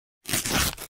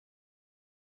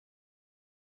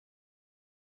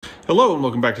Hello and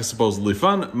welcome back to Supposedly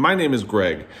Fun. My name is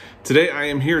Greg. Today I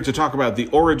am here to talk about the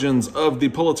origins of the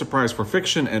Pulitzer Prize for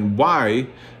Fiction and why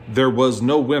there was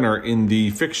no winner in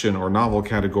the fiction or novel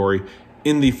category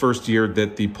in the first year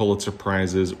that the Pulitzer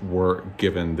Prizes were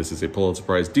given. This is a Pulitzer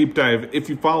Prize deep dive. If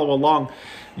you follow along,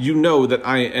 you know that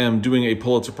I am doing a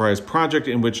Pulitzer Prize project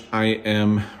in which I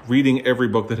am reading every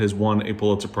book that has won a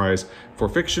Pulitzer Prize for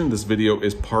fiction. This video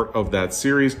is part of that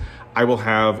series. I will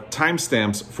have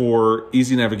timestamps for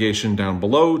easy navigation down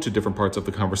below to different parts of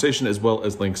the conversation, as well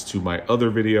as links to my other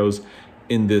videos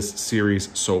in this series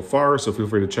so far. So feel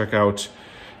free to check out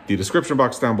the description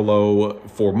box down below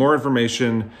for more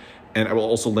information. And I will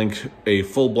also link a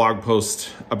full blog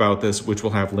post about this, which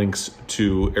will have links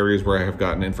to areas where I have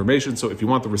gotten information. So if you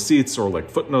want the receipts or like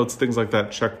footnotes, things like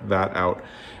that, check that out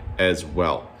as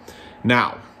well.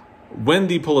 Now, when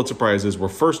the Pulitzer Prizes were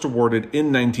first awarded in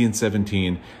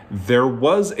 1917, there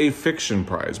was a fiction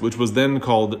prize, which was then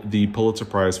called the Pulitzer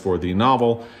Prize for the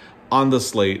novel, on the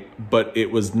slate, but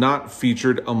it was not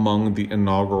featured among the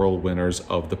inaugural winners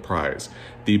of the prize.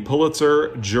 The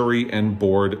Pulitzer jury and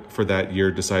board for that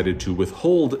year decided to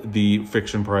withhold the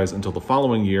fiction prize until the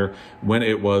following year, when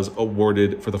it was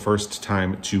awarded for the first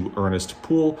time to Ernest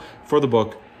Poole for the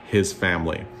book His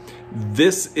Family.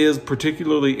 This is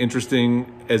particularly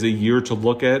interesting as a year to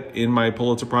look at in my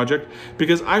Pulitzer project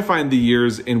because I find the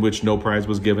years in which no prize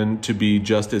was given to be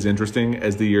just as interesting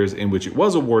as the years in which it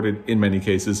was awarded in many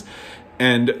cases.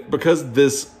 And because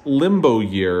this limbo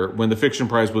year, when the fiction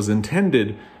prize was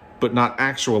intended but not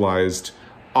actualized,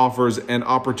 offers an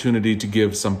opportunity to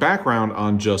give some background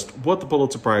on just what the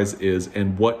Pulitzer Prize is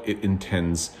and what it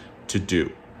intends to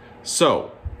do.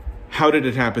 So, how did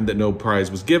it happen that no prize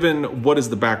was given? What is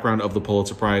the background of the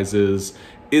Pulitzer Prizes?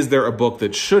 Is there a book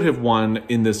that should have won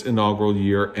in this inaugural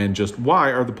year? And just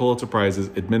why are the Pulitzer Prizes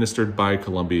administered by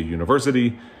Columbia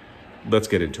University? Let's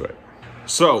get into it.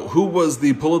 So, who was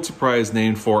the Pulitzer Prize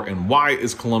named for and why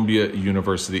is Columbia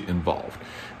University involved?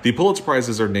 The Pulitzer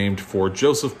Prizes are named for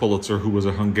Joseph Pulitzer, who was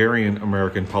a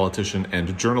Hungarian-American politician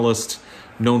and journalist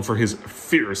known for his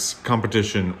fierce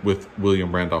competition with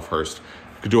William Randolph Hearst.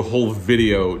 Could do a whole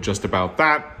video just about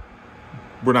that.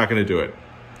 We're not going to do it.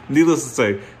 Needless to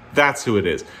say, that's who it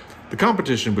is. The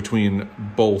competition between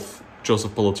both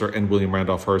Joseph Pulitzer and William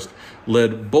Randolph Hearst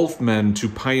led both men to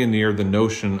pioneer the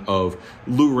notion of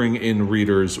luring in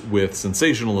readers with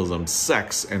sensationalism,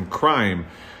 sex, and crime,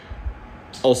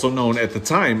 also known at the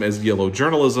time as yellow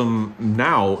journalism,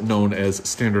 now known as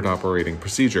standard operating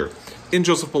procedure. In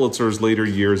Joseph Pulitzer's later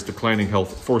years, declining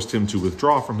health forced him to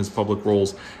withdraw from his public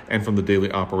roles and from the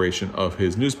daily operation of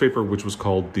his newspaper, which was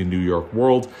called the New York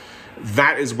World.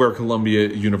 That is where Columbia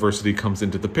University comes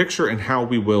into the picture and how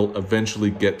we will eventually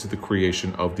get to the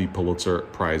creation of the Pulitzer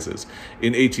Prizes.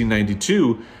 In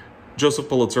 1892, Joseph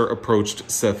Pulitzer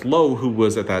approached Seth Low, who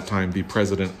was at that time the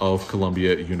president of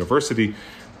Columbia University,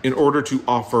 in order to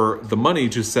offer the money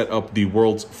to set up the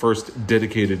world's first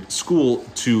dedicated school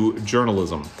to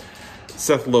journalism.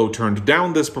 Seth Low turned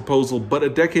down this proposal, but a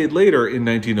decade later, in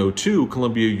 1902,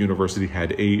 Columbia University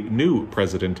had a new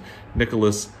president,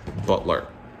 Nicholas Butler.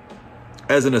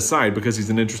 As an aside, because he's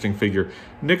an interesting figure,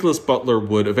 Nicholas Butler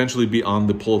would eventually be on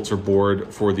the Pulitzer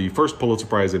board for the first Pulitzer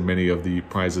Prize and many of the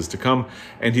prizes to come,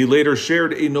 and he later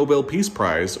shared a Nobel Peace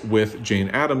Prize with Jane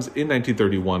Addams in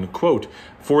 1931, quote,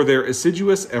 for their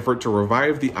assiduous effort to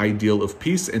revive the ideal of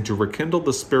peace and to rekindle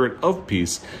the spirit of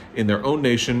peace in their own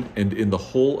nation and in the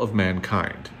whole of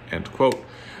mankind, end quote.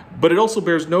 But it also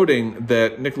bears noting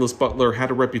that Nicholas Butler had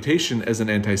a reputation as an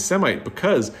anti-Semite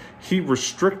because he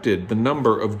restricted the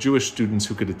number of Jewish students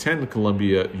who could attend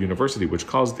Columbia University, which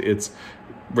caused its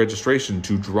registration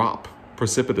to drop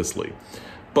precipitously.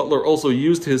 Butler also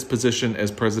used his position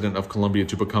as president of Columbia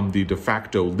to become the de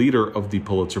facto leader of the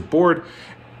Pulitzer Board,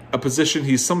 a position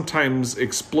he sometimes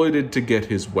exploited to get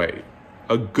his way.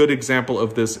 A good example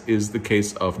of this is the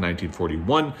case of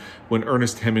 1941, when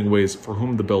Ernest Hemingway's For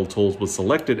Whom the Bell Tolls was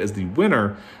selected as the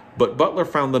winner, but Butler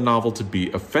found the novel to be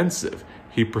offensive.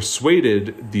 He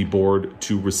persuaded the board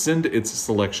to rescind its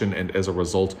selection, and as a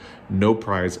result, no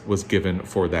prize was given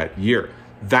for that year.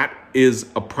 That is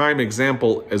a prime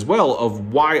example as well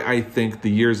of why I think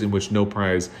the years in which no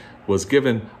prize was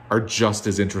given are just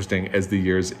as interesting as the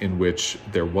years in which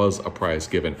there was a prize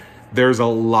given. There's a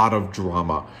lot of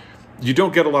drama. You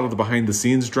don't get a lot of the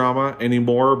behind-the-scenes drama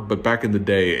anymore, but back in the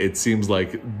day, it seems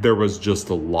like there was just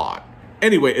a lot.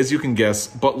 Anyway, as you can guess,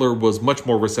 Butler was much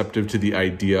more receptive to the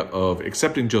idea of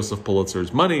accepting Joseph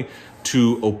Pulitzer's money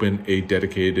to open a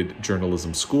dedicated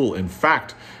journalism school. In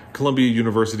fact, Columbia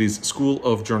University's School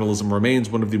of Journalism remains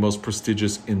one of the most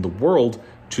prestigious in the world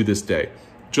to this day.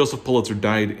 Joseph Pulitzer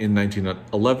died in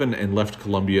 1911 and left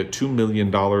Columbia $2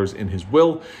 million in his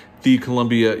will. The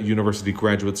Columbia University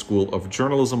Graduate School of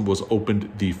Journalism was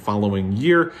opened the following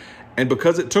year. And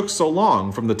because it took so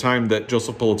long from the time that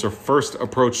Joseph Pulitzer first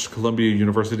approached Columbia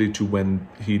University to when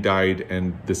he died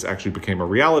and this actually became a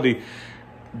reality,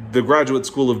 the Graduate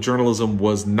School of Journalism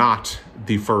was not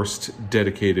the first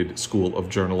dedicated school of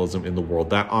journalism in the world.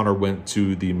 That honor went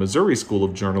to the Missouri School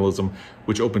of Journalism,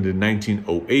 which opened in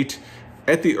 1908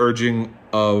 at the urging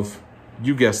of,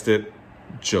 you guessed it,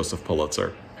 Joseph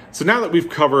Pulitzer. So now that we've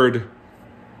covered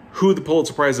who the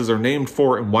Pulitzer Prizes are named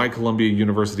for and why Columbia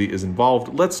University is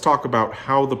involved, let's talk about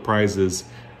how the prizes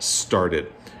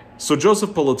started. So Joseph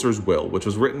Pulitzer's will, which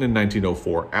was written in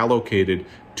 1904, allocated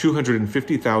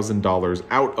 $250,000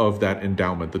 out of that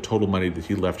endowment, the total money that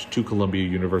he left to Columbia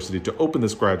University to open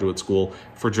this graduate school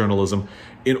for journalism,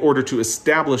 in order to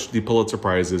establish the Pulitzer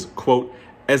Prizes, quote,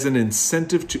 as an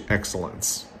incentive to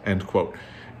excellence, end quote,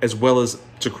 as well as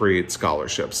to create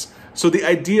scholarships. So the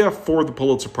idea for the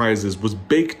Pulitzer Prizes was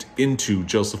baked into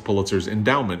Joseph Pulitzer's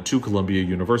endowment to Columbia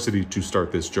University to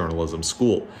start this journalism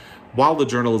school. While the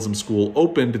journalism school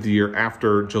opened the year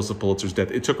after Joseph Pulitzer's death,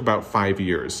 it took about 5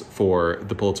 years for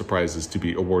the Pulitzer Prizes to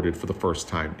be awarded for the first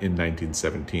time in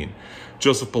 1917.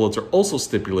 Joseph Pulitzer also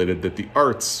stipulated that the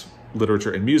arts,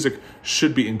 literature, and music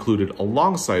should be included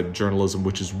alongside journalism,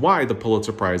 which is why the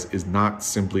Pulitzer Prize is not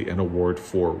simply an award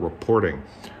for reporting.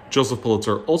 Joseph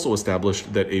Pulitzer also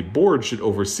established that a board should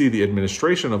oversee the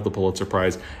administration of the Pulitzer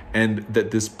Prize and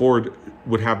that this board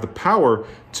would have the power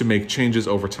to make changes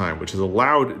over time, which has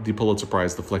allowed the Pulitzer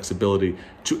Prize the flexibility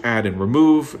to add and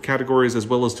remove categories as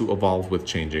well as to evolve with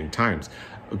changing times.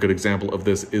 A good example of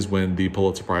this is when the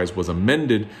Pulitzer Prize was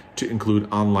amended to include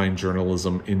online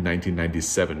journalism in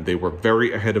 1997. They were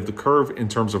very ahead of the curve in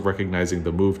terms of recognizing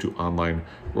the move to online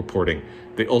reporting.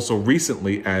 They also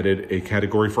recently added a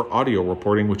category for audio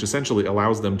reporting, which essentially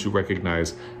allows them to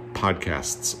recognize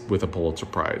podcasts with a Pulitzer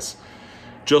Prize.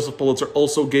 Joseph Pulitzer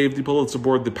also gave the Pulitzer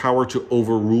Board the power to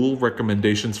overrule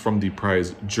recommendations from the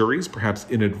prize juries, perhaps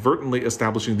inadvertently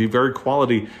establishing the very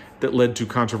quality that led to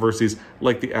controversies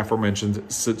like the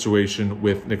aforementioned situation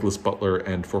with Nicholas Butler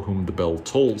and For Whom the Bell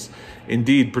Tolls.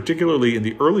 Indeed, particularly in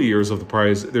the early years of the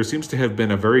prize, there seems to have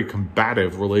been a very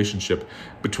combative relationship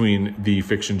between the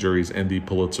fiction juries and the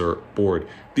Pulitzer Board.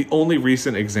 The only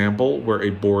recent example where a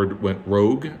board went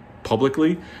rogue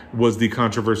publicly was the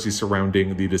controversy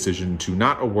surrounding the decision to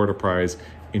not award a prize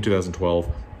in 2012.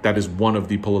 That is one of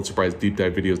the Pulitzer Prize deep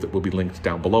dive videos that will be linked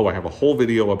down below. I have a whole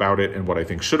video about it and what I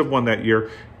think should have won that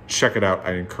year. Check it out.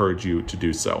 I encourage you to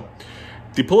do so.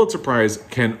 The Pulitzer Prize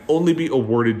can only be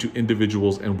awarded to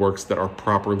individuals and works that are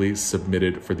properly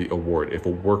submitted for the award. If a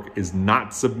work is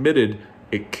not submitted,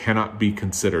 it cannot be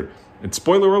considered. And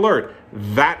spoiler alert,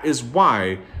 that is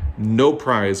why no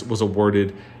prize was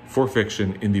awarded for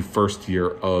fiction in the first year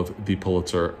of the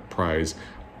Pulitzer Prize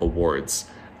Awards.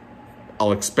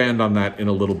 I'll expand on that in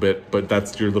a little bit, but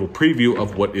that's your little preview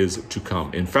of what is to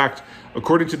come. In fact,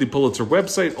 according to the Pulitzer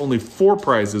website, only 4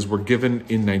 prizes were given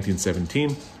in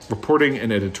 1917, reporting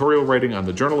and editorial writing on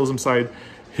the journalism side,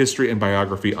 history and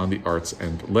biography on the arts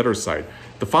and letters side.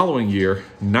 The following year,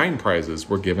 9 prizes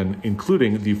were given,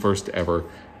 including the first ever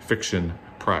fiction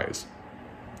prize.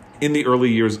 In the early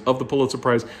years of the Pulitzer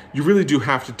Prize, you really do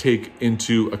have to take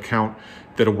into account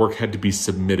that a work had to be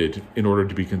submitted in order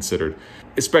to be considered,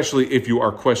 especially if you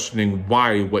are questioning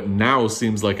why what now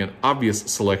seems like an obvious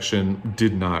selection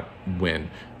did not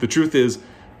win. The truth is,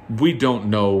 we don't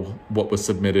know what was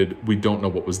submitted. We don't know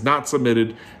what was not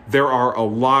submitted. There are a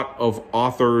lot of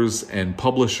authors and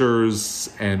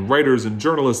publishers and writers and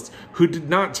journalists who did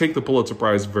not take the Pulitzer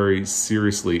Prize very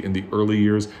seriously in the early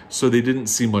years, so they didn't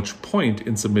see much point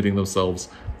in submitting themselves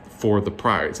for the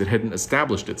prize. It hadn't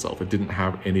established itself. It didn't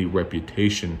have any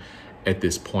reputation at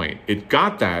this point. It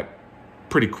got that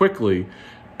pretty quickly,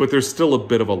 but there's still a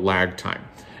bit of a lag time.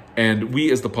 And we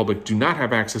as the public do not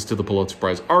have access to the Pulitzer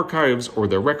Prize archives or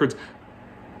their records.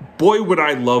 Boy, would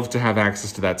I love to have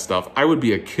access to that stuff. I would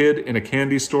be a kid in a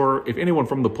candy store. If anyone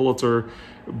from the Pulitzer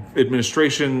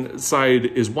administration side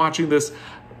is watching this,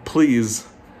 please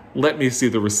let me see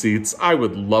the receipts. I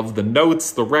would love the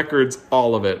notes, the records,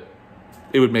 all of it.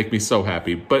 It would make me so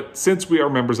happy. But since we are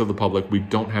members of the public, we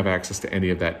don't have access to any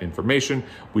of that information.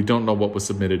 We don't know what was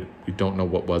submitted. We don't know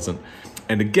what wasn't.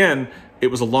 And again, it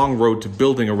was a long road to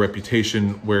building a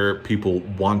reputation where people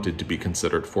wanted to be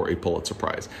considered for a Pulitzer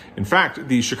Prize. In fact,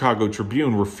 the Chicago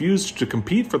Tribune refused to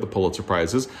compete for the Pulitzer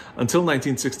Prizes until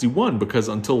 1961, because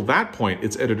until that point,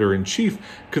 its editor-in-chief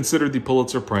considered the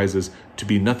Pulitzer Prizes to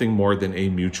be nothing more than a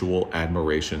mutual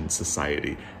admiration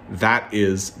society. That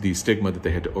is the stigma that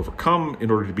they had to overcome in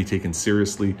order to be taken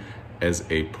seriously as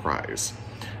a prize.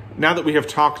 Now that we have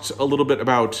talked a little bit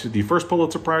about the first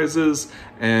Pulitzer Prizes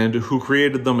and who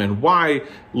created them and why,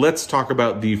 let's talk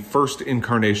about the first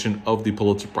incarnation of the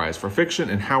Pulitzer Prize for Fiction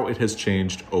and how it has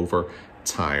changed over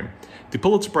time. The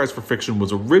Pulitzer Prize for Fiction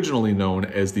was originally known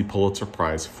as the Pulitzer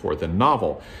Prize for the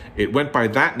Novel. It went by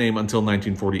that name until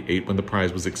 1948, when the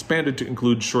prize was expanded to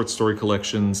include short story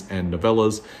collections and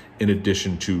novellas in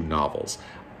addition to novels.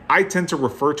 I tend to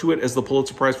refer to it as the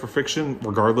Pulitzer Prize for Fiction,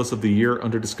 regardless of the year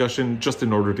under discussion, just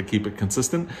in order to keep it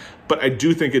consistent. But I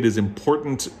do think it is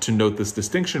important to note this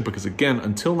distinction because, again,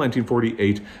 until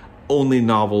 1948, only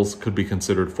novels could be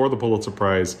considered for the Pulitzer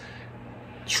Prize.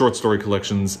 Short story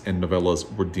collections and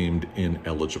novellas were deemed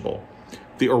ineligible.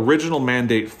 The original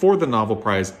mandate for the Novel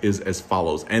Prize is as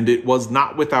follows, and it was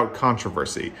not without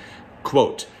controversy.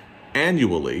 Quote,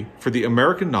 "Annually, for the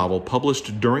American novel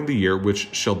published during the year which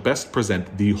shall best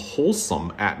present the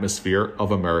wholesome atmosphere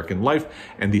of American life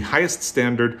and the highest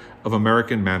standard of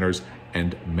American manners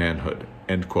and manhood."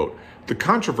 End quote. The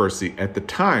controversy at the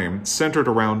time centered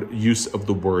around use of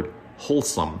the word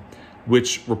wholesome,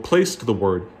 which replaced the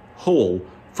word whole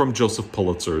from Joseph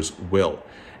Pulitzer's will.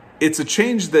 It's a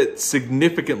change that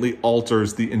significantly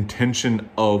alters the intention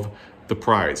of the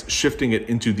prize, shifting it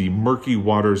into the murky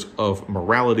waters of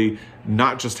morality,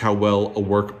 not just how well a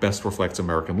work best reflects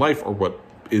American life or what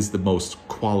is the most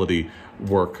quality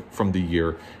work from the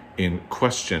year in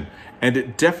question. And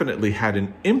it definitely had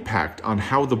an impact on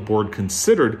how the board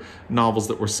considered novels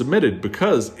that were submitted,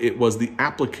 because it was the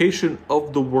application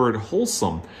of the word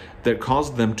wholesome that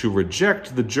caused them to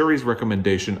reject the jury's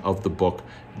recommendation of the book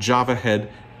Java Head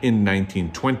in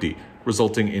 1920.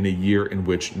 Resulting in a year in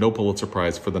which no Pulitzer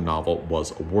Prize for the novel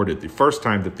was awarded. The first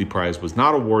time that the prize was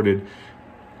not awarded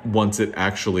once it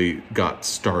actually got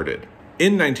started.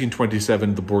 In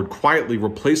 1927, the board quietly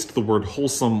replaced the word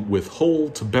wholesome with whole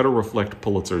to better reflect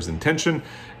Pulitzer's intention.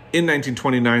 In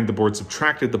 1929, the board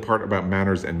subtracted the part about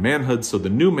manners and manhood, so the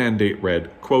new mandate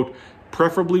read, quote,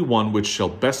 "Preferably one which shall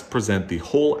best present the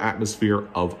whole atmosphere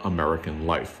of American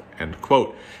life," end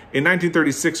quote. In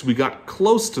 1936, we got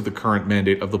close to the current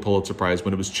mandate of the Pulitzer Prize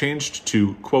when it was changed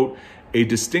to, quote, "A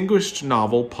distinguished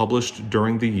novel published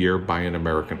during the year by an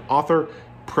American author,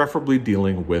 preferably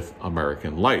dealing with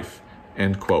American life,"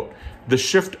 end quote. The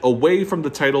shift away from the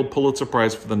title Pulitzer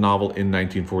Prize for the novel in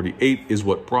 1948 is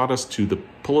what brought us to the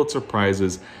Pulitzer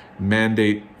Prize's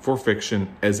mandate for fiction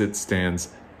as it stands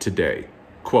today.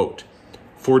 Quote,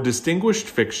 "For distinguished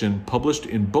fiction published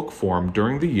in book form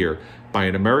during the year by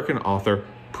an American author,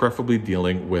 preferably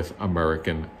dealing with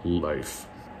American life."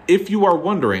 If you are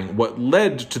wondering what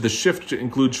led to the shift to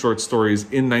include short stories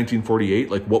in 1948,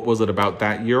 like what was it about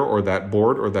that year or that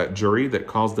board or that jury that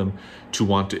caused them to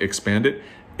want to expand it,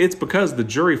 it's because the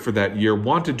jury for that year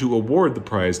wanted to award the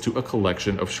prize to a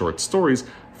collection of short stories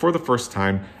for the first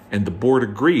time, and the board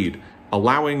agreed,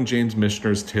 allowing James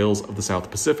Michener's Tales of the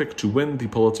South Pacific to win the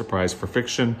Pulitzer Prize for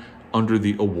Fiction under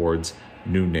the award's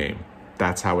new name.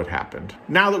 That's how it happened.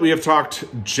 Now that we have talked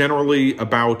generally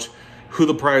about who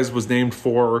the prize was named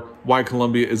for, why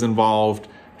Columbia is involved,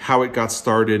 how it got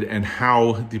started, and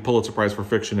how the Pulitzer Prize for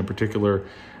Fiction in particular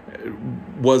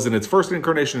was in its first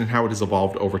incarnation and how it has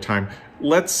evolved over time,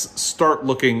 let's start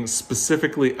looking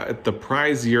specifically at the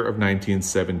prize year of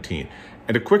 1917.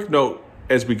 And a quick note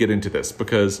as we get into this,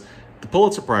 because the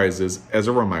Pulitzer Prizes, as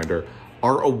a reminder,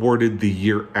 are awarded the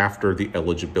year after the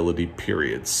eligibility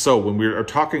period. So when we are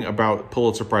talking about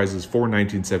Pulitzer Prizes for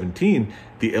 1917,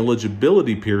 the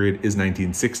eligibility period is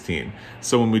 1916.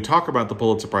 So when we talk about the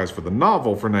Pulitzer Prize for the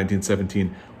novel for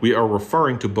 1917, we are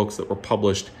referring to books that were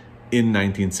published in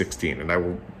 1916. And I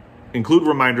will include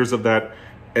reminders of that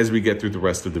as we get through the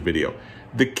rest of the video.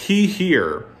 The key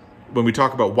here, when we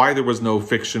talk about why there was no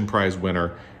fiction prize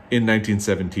winner in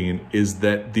 1917, is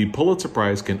that the Pulitzer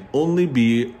Prize can only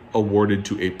be awarded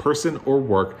to a person or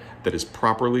work that is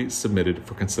properly submitted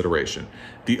for consideration.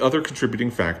 The other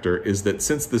contributing factor is that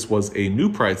since this was a new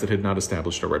prize that had not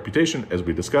established a reputation, as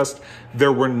we discussed,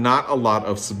 there were not a lot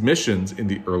of submissions in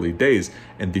the early days,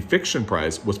 and the fiction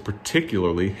prize was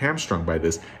particularly hamstrung by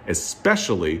this,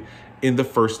 especially in the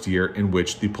first year in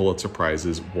which the Pulitzer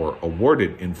Prizes were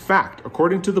awarded. In fact,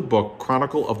 according to the book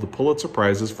Chronicle of the Pulitzer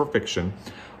Prizes for Fiction,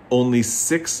 only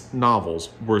 6 novels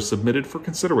were submitted for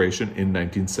consideration in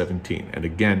 1917. And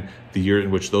again, the year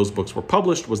in which those books were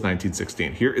published was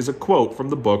 1916. Here is a quote from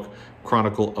the book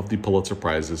Chronicle of the Pulitzer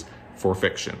Prizes for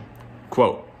Fiction.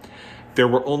 Quote, "There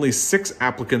were only 6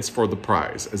 applicants for the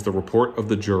prize, as the report of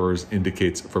the jurors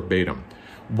indicates verbatim,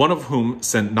 one of whom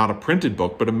sent not a printed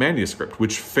book but a manuscript,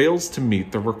 which fails to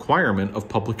meet the requirement of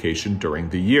publication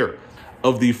during the year.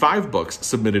 Of the 5 books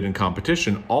submitted in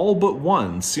competition, all but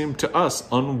one seemed to us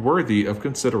unworthy of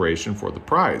consideration for the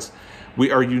prize.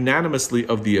 We are unanimously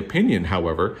of the opinion,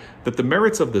 however, that the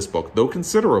merits of this book, though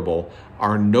considerable,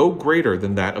 are no greater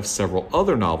than that of several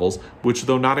other novels, which,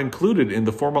 though not included in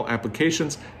the formal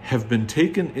applications, have been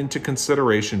taken into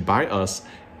consideration by us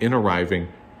in arriving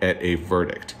at a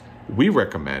verdict. We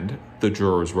recommend, the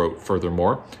jurors wrote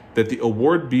furthermore, that the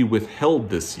award be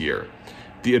withheld this year.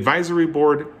 The advisory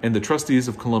board and the trustees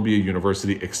of Columbia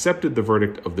University accepted the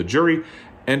verdict of the jury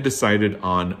and decided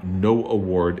on no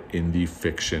award in the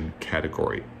fiction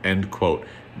category. End quote.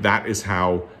 That is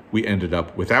how we ended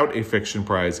up without a fiction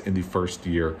prize in the first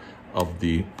year of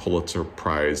the Pulitzer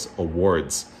Prize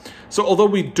Awards. So although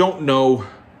we don't know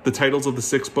the titles of the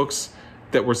 6 books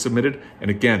that were submitted,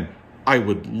 and again, I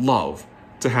would love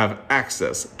to have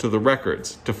access to the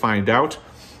records to find out.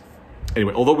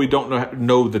 Anyway, although we don't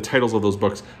know the titles of those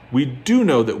books, we do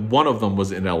know that one of them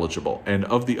was ineligible. And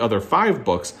of the other 5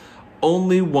 books,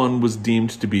 only one was deemed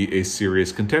to be a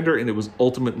serious contender, and it was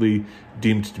ultimately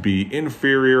deemed to be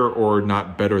inferior or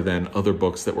not better than other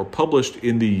books that were published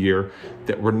in the year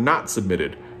that were not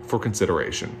submitted for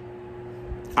consideration.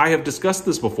 I have discussed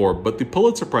this before, but the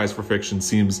Pulitzer Prize for Fiction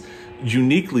seems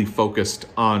uniquely focused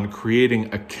on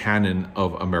creating a canon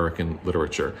of American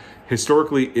literature.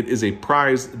 Historically, it is a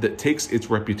prize that takes its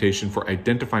reputation for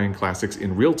identifying classics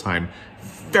in real time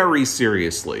very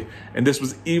seriously. And this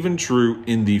was even true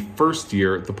in the first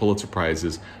year the Pulitzer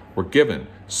Prizes were given.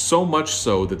 So much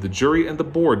so that the jury and the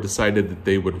board decided that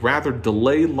they would rather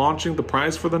delay launching the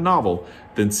prize for the novel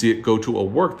than see it go to a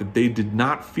work that they did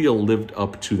not feel lived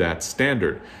up to that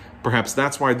standard. Perhaps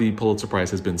that's why the Pulitzer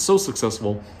Prize has been so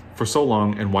successful for so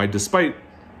long, and why, despite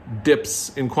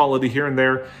dips in quality here and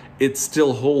there, it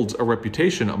still holds a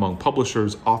reputation among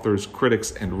publishers, authors,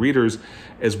 critics, and readers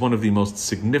as one of the most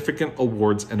significant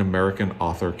awards an American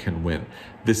author can win.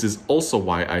 This is also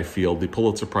why I feel the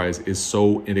Pulitzer Prize is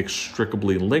so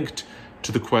inextricably linked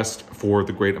to the quest for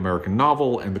the great American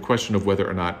novel and the question of whether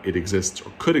or not it exists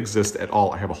or could exist at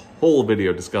all. I have a whole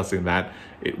video discussing that.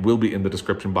 It will be in the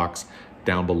description box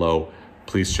down below.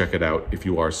 Please check it out if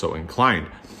you are so inclined.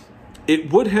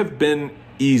 It would have been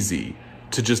easy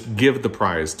to just give the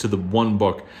prize to the one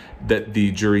book that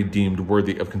the jury deemed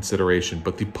worthy of consideration,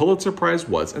 but the Pulitzer Prize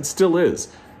was, and still is,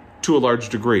 to a large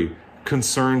degree,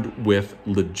 concerned with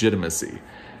legitimacy,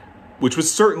 which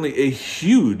was certainly a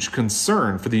huge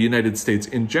concern for the United States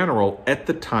in general at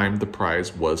the time the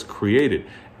prize was created.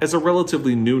 As a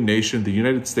relatively new nation, the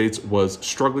United States was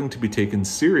struggling to be taken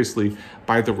seriously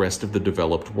by the rest of the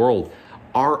developed world.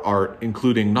 Our art,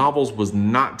 including novels, was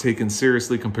not taken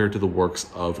seriously compared to the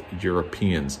works of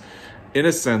Europeans. In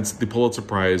a sense, the Pulitzer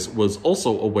Prize was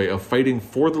also a way of fighting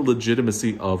for the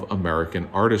legitimacy of American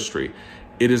artistry.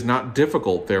 It is not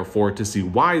difficult, therefore, to see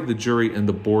why the jury and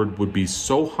the board would be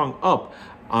so hung up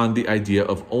on the idea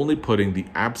of only putting the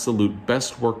absolute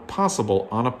best work possible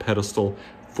on a pedestal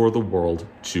for the world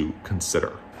to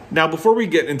consider. Now, before we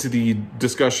get into the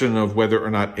discussion of whether or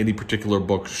not any particular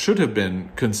book should have been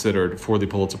considered for the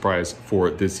Pulitzer Prize for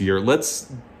this year,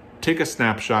 let's take a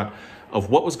snapshot of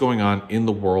what was going on in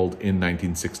the world in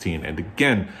 1916. And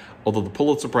again, although the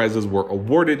Pulitzer Prizes were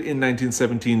awarded in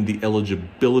 1917, the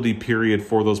eligibility period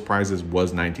for those prizes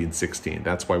was 1916.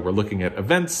 That's why we're looking at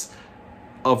events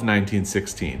of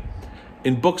 1916.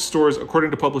 In bookstores,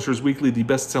 according to Publishers Weekly, the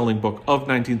best-selling book of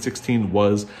 1916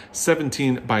 was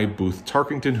 17 by Booth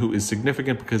Tarkington, who is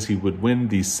significant because he would win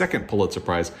the second Pulitzer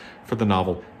Prize for the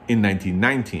novel in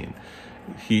 1919.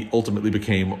 He ultimately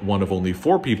became one of only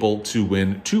 4 people to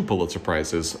win 2 Pulitzer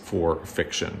Prizes for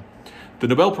fiction. The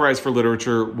Nobel Prize for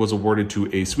Literature was awarded to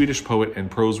a Swedish poet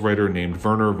and prose writer named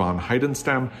Werner von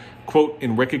Heidenstam, quote,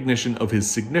 in recognition of his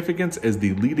significance as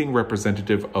the leading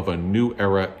representative of a new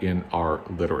era in our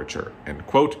literature, end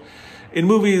quote. In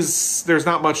movies, there's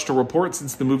not much to report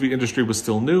since the movie industry was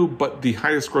still new, but the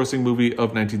highest grossing movie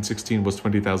of 1916 was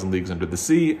 20,000 Leagues Under the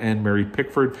Sea, and Mary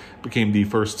Pickford became the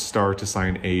first star to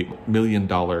sign a $1 million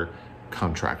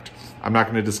contract. I'm not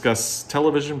going to discuss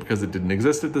television because it didn't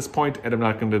exist at this point, and I'm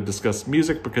not going to discuss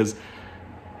music because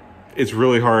it's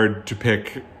really hard to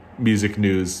pick music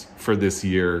news for this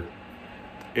year.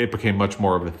 It became much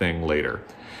more of a thing later.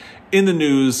 In the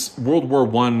news, World War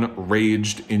I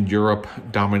raged in Europe,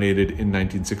 dominated in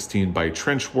 1916 by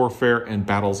trench warfare and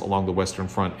battles along the Western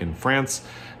Front in France.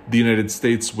 The United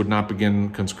States would not begin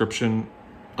conscription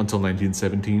until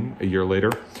 1917, a year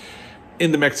later.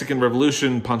 In the Mexican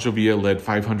Revolution, Pancho Villa led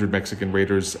 500 Mexican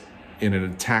raiders in an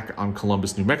attack on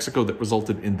Columbus, New Mexico that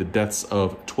resulted in the deaths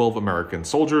of 12 American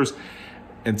soldiers.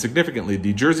 And significantly,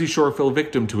 the Jersey Shore fell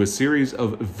victim to a series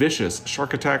of vicious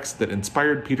shark attacks that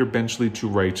inspired Peter Benchley to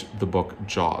write the book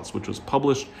Jaws, which was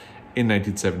published in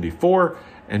 1974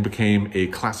 and became a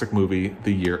classic movie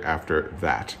the year after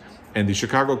that. And the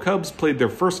Chicago Cubs played their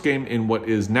first game in what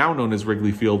is now known as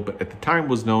Wrigley Field, but at the time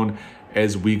was known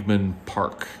as Weigman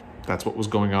Park. That's what was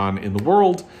going on in the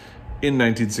world in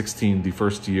 1916, the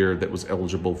first year that was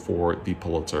eligible for the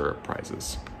Pulitzer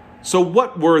Prizes. So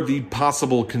what were the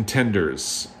possible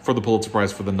contenders for the Pulitzer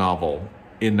Prize for the novel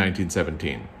in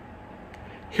 1917?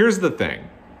 Here's the thing.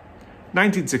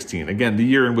 1916, again, the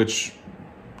year in which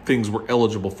things were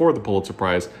eligible for the Pulitzer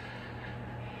Prize,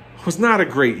 was not a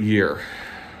great year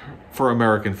for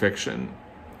American fiction.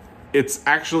 It's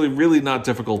actually really not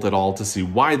difficult at all to see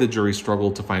why the jury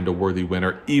struggled to find a worthy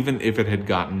winner, even if it had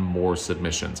gotten more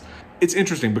submissions. It's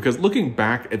interesting because looking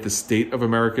back at the state of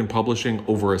American publishing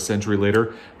over a century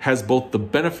later has both the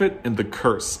benefit and the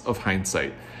curse of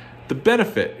hindsight. The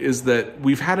benefit is that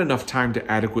we've had enough time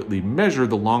to adequately measure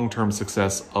the long-term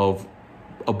success of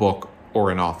a book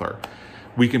or an author.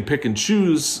 We can pick and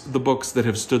choose the books that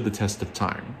have stood the test of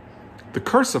time. The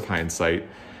curse of hindsight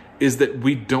is that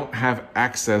we don't have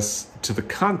access to the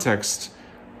context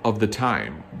of the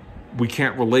time. We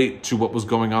can't relate to what was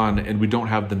going on, and we don't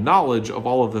have the knowledge of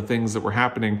all of the things that were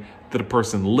happening that a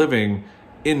person living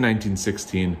in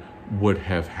 1916 would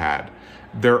have had.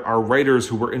 There are writers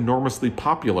who were enormously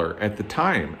popular at the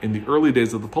time, in the early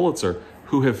days of the Pulitzer,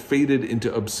 who have faded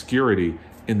into obscurity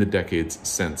in the decades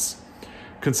since.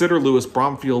 Consider Louis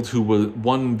Bromfield, who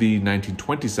won the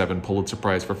 1927 Pulitzer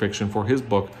Prize for Fiction for his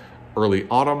book, Early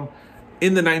Autumn.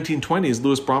 In the 1920s,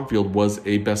 Louis Bromfield was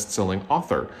a best-selling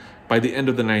author. By the end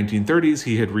of the 1930s,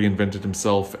 he had reinvented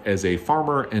himself as a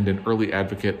farmer and an early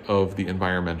advocate of the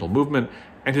environmental movement,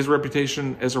 and his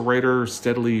reputation as a writer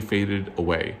steadily faded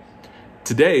away.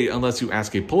 Today, unless you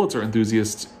ask a Pulitzer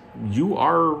enthusiast, you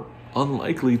are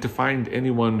unlikely to find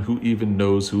anyone who even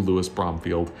knows who Louis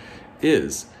Bromfield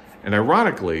is. And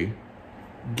ironically,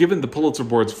 given the Pulitzer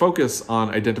Board's focus on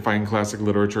identifying classic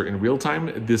literature in real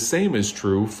time, the same is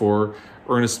true for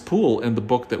Ernest Poole and the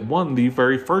book that won the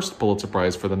very first Pulitzer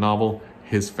Prize for the novel,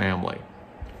 His Family.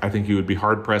 I think you would be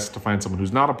hard-pressed to find someone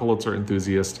who's not a Pulitzer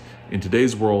enthusiast in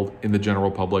today's world, in the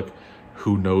general public,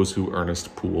 who knows who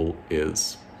Ernest Poole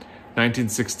is.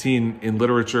 1916 in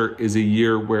literature is a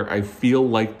year where I feel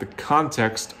like the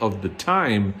context of the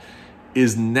time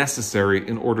is necessary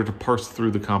in order to parse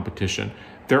through the competition.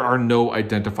 There are no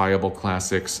identifiable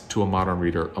classics to a modern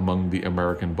reader among the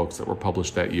American books that were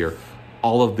published that year.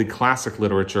 All of the classic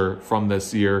literature from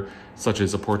this year, such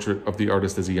as A Portrait of the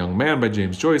Artist as a Young Man by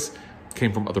James Joyce,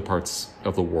 came from other parts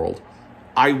of the world.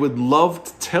 I would love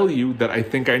to tell you that I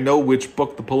think I know which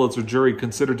book the Pulitzer jury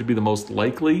considered to be the most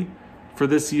likely for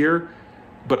this year,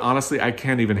 but honestly, I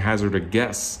can't even hazard a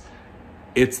guess.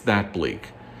 It's that bleak.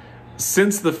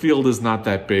 Since the field is not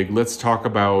that big, let's talk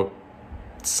about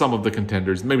some of the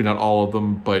contenders. Maybe not all of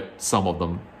them, but some of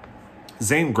them.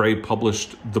 Zane Grey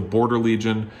published The Border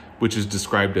Legion, which is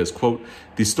described as, quote,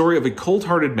 the story of a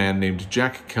cold-hearted man named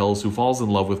Jack Kells who falls in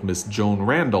love with Miss Joan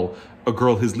Randall, a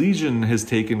girl his legion has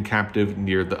taken captive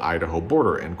near the Idaho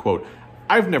border, end quote.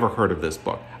 I've never heard of this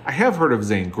book. I have heard of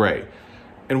Zane Grey.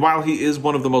 And while he is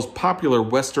one of the most popular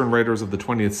Western writers of the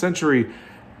 20th century,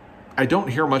 I don't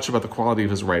hear much about the quality of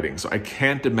his writing, so I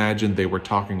can't imagine they were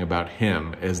talking about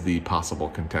him as the possible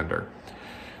contender.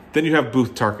 Then you have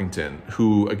Booth Tarkington,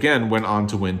 who again went on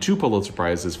to win 2 Pulitzer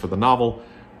Prizes for the novel.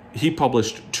 He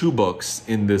published 2 books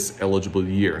in this eligible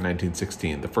year,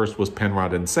 1916. The first was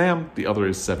Penrod and Sam, the other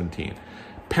is 17.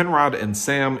 Penrod and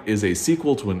Sam is a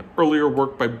sequel to an earlier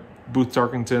work by Booth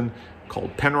Tarkington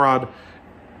called Penrod.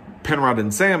 Penrod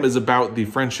and Sam is about the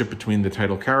friendship between the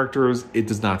title characters. It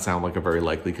does not sound like a very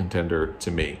likely contender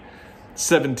to me.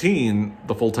 17,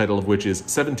 the full title of which is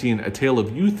 17, A Tale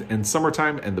of Youth and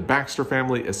Summertime and the Baxter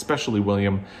Family, especially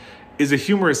William, is a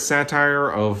humorous satire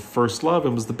of first love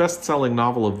and was the best-selling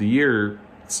novel of the year.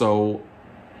 So,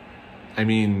 I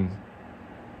mean,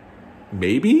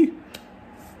 maybe?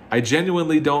 I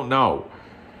genuinely don't know.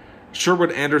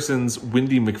 Sherwood Anderson's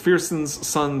Windy McPherson's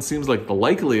Son seems like the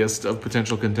likeliest of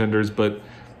potential contenders, but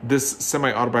this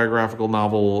semi-autobiographical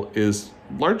novel is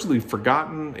largely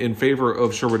forgotten in favor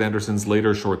of Sherwood Anderson's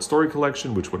later short story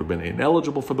collection, which would have been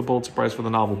ineligible for the Pulitzer Prize for the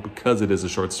novel because it is a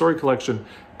short story collection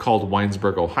called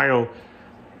Winesburg, Ohio,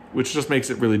 which just makes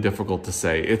it really difficult to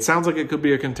say. It sounds like it could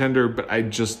be a contender, but I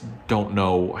just don't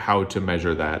know how to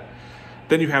measure that.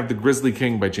 Then you have The Grizzly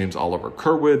King by James Oliver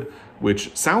Curwood,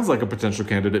 which sounds like a potential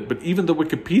candidate, but even the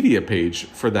Wikipedia page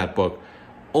for that book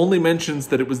only mentions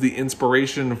that it was the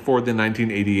inspiration for the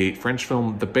 1988 French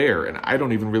film The Bear, and I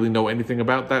don't even really know anything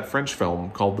about that French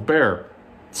film called The Bear.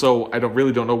 So I don't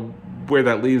know where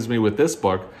that leaves me with this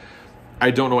book.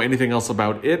 I don't know anything else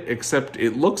about it, except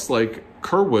it looks like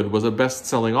Curwood was a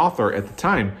best-selling author at the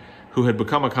time who had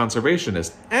become a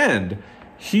conservationist, and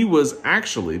he was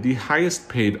actually the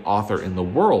highest-paid author in the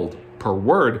world per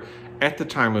word at the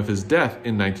time of his death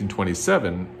in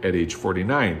 1927 at age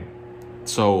 49.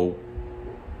 So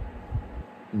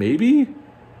maybe?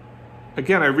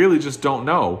 Again, I really just don't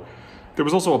know. There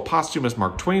was also a posthumous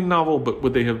Mark Twain novel, but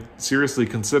would they have seriously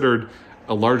considered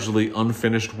a largely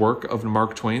unfinished work of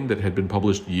Mark Twain that had been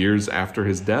published years after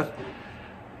his death?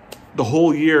 The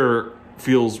whole year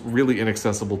feels really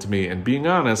inaccessible to me, and being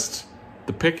honest,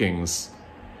 the pickings,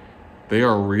 they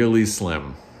are really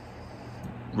slim.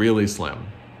 Really slim.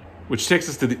 Which takes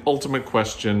us to the ultimate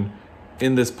question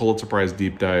in this Pulitzer Prize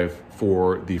deep dive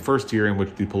for the first year in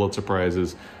which the Pulitzer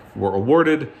Prizes were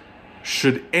awarded.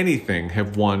 Should anything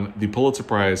have won the Pulitzer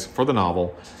Prize for the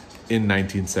novel in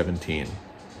 1917?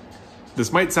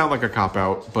 This might sound like a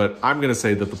cop-out, but I'm going to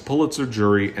say that the Pulitzer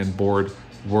jury and board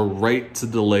were right to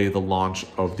delay the launch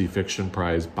of the fiction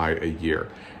prize by a year.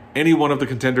 Any one of the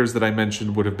contenders that I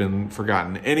mentioned would have been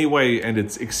forgotten anyway, and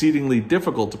it's exceedingly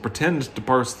difficult to pretend to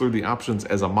parse through the options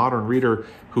as a modern reader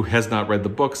who has not read the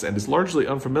books and is largely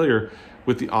unfamiliar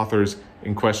with the authors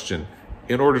in question.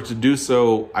 In order to do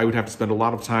so, I would have to spend a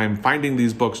lot of time finding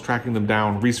these books, tracking them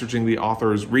down, researching the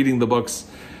authors, reading the books,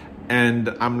 and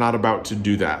I'm not about to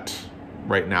do that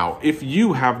right now. If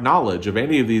you have knowledge of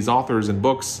any of these authors and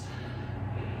books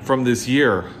from this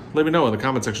year, let me know in the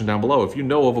comment section down below. If you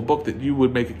know of a book that you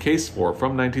would make a case for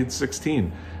from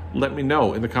 1916, let me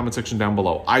know in the comment section down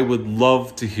below. I would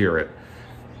love to hear it.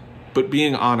 But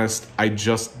being honest, I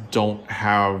just don't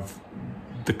have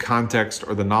the context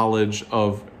or the knowledge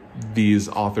of these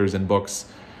authors and books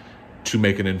to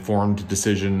make an informed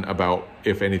decision about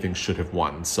if anything should have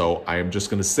won. So I am just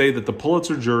going to say that the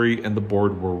Pulitzer jury and the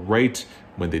board were right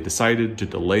when they decided to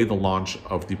delay the launch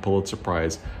of the Pulitzer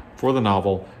Prize for the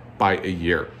novel by a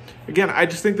year. Again, I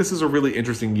just think this is a really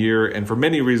interesting year, and for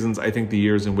many reasons, I think the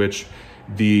years in which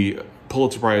the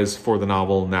Pulitzer Prize for the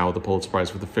novel, now the Pulitzer Prize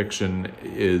for the fiction,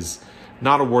 is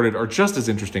not awarded are just as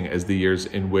interesting as the years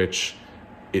in which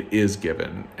it is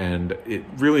given. And it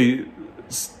really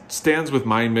stands with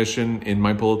my mission in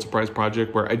my Pulitzer Prize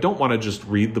project, where I don't want to just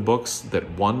read the books that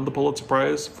won the Pulitzer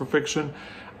Prize for fiction.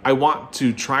 I want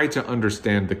to try to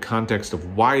understand the context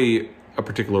of why a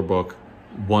particular book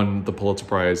won the Pulitzer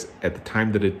Prize at the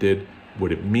time that it did,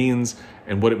 what it means,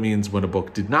 and what it means when a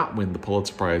book did not win the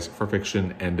Pulitzer Prize for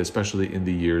fiction, and especially in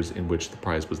the years in which the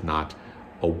prize was not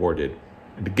awarded.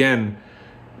 And again,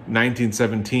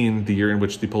 1917, the year in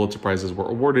which the Pulitzer Prizes were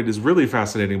awarded, is really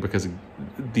fascinating because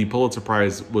the Pulitzer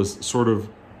Prize was sort of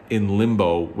in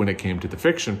limbo when it came to the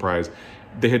fiction prize.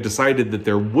 They had decided that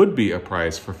there would be a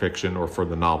prize for fiction or for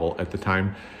the novel at the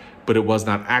time, but it was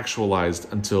not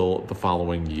actualized until the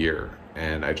following year.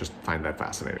 And I just find that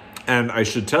fascinating. And I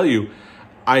should tell you,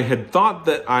 I had thought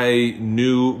that I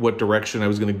knew what direction I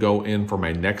was going to go in for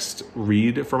my next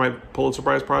read for my Pulitzer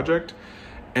Prize project.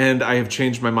 And I have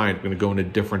changed my mind. I'm going to go in a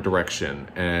different direction.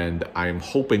 And I'm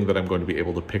hoping that I'm going to be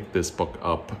able to pick this book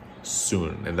up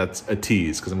soon. And that's a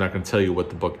tease, because I'm not going to tell you what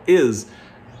the book is,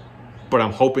 but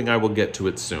I'm hoping I will get to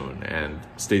it soon. And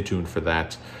stay tuned for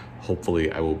that. Hopefully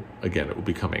it will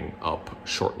be coming up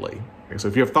shortly. Okay, so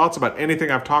if you have thoughts about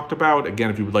anything I've talked about, again,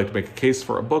 if you would like to make a case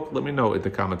for a book, let me know in the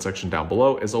comment section down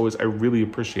below. As always, I really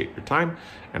appreciate your time,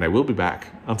 and I will be back.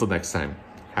 Until next time,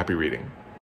 happy reading.